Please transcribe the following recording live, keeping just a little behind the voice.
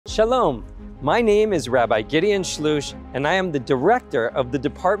Shalom, my name is Rabbi Gideon Shloush, and I am the director of the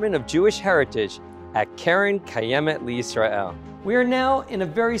Department of Jewish Heritage at KKL Israel. We are now in a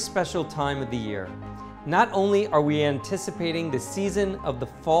very special time of the year. Not only are we anticipating the season of the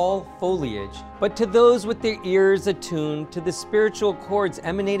fall foliage, but to those with their ears attuned to the spiritual chords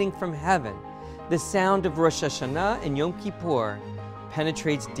emanating from heaven, the sound of Rosh Hashanah and Yom Kippur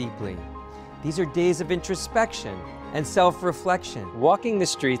penetrates deeply. These are days of introspection and self-reflection. Walking the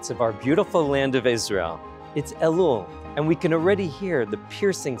streets of our beautiful land of Israel, it's Elul, and we can already hear the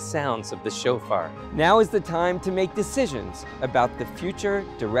piercing sounds of the shofar. Now is the time to make decisions about the future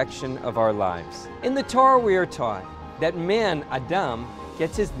direction of our lives. In the Torah, we are taught that man, Adam,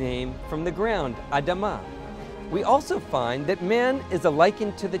 gets his name from the ground, Adamah. We also find that man is a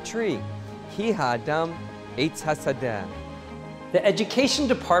likened to the tree, Ki ha'adam eitz hasadeh. The Education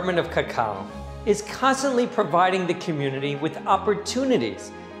Department of KKL is constantly providing the community with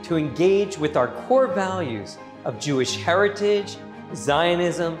opportunities to engage with our core values of Jewish heritage,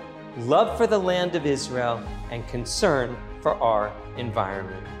 Zionism, love for the land of Israel, and concern for our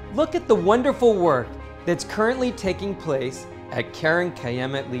environment. Look at the wonderful work that's currently taking place at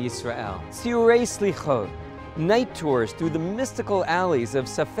KKL Israel. Siurei Slichot, night tours through the mystical alleys of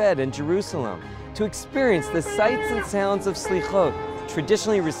Safed and Jerusalem to experience the sights and sounds of Slichot,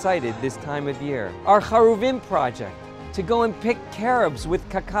 traditionally recited this time of year. Our Charuvim project, to go and pick carobs with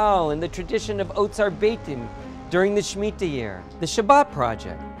KKL in the tradition of Otzar Beitin during the Shemitah year. The Shabbat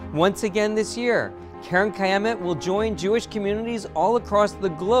project, once again this year, KKL will join Jewish communities all across the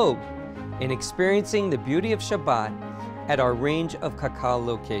globe in experiencing the beauty of Shabbat at our range of KKL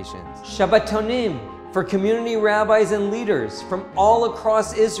locations. Shabbatonim, for community rabbis and leaders from all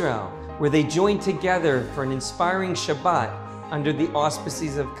across Israel, where they join together for an inspiring Shabbat under the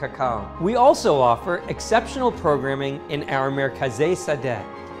auspices of KKL. We also offer exceptional programming in our Merkazei Sadeh,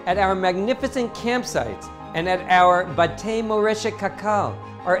 at our magnificent campsites, and at our Batei Moreshet KKL,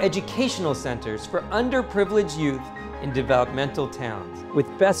 our educational centers for underprivileged youth in developmental towns. With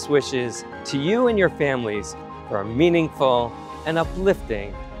best wishes to you and your families for a meaningful and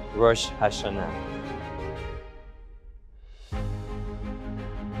uplifting Rosh Hashanah.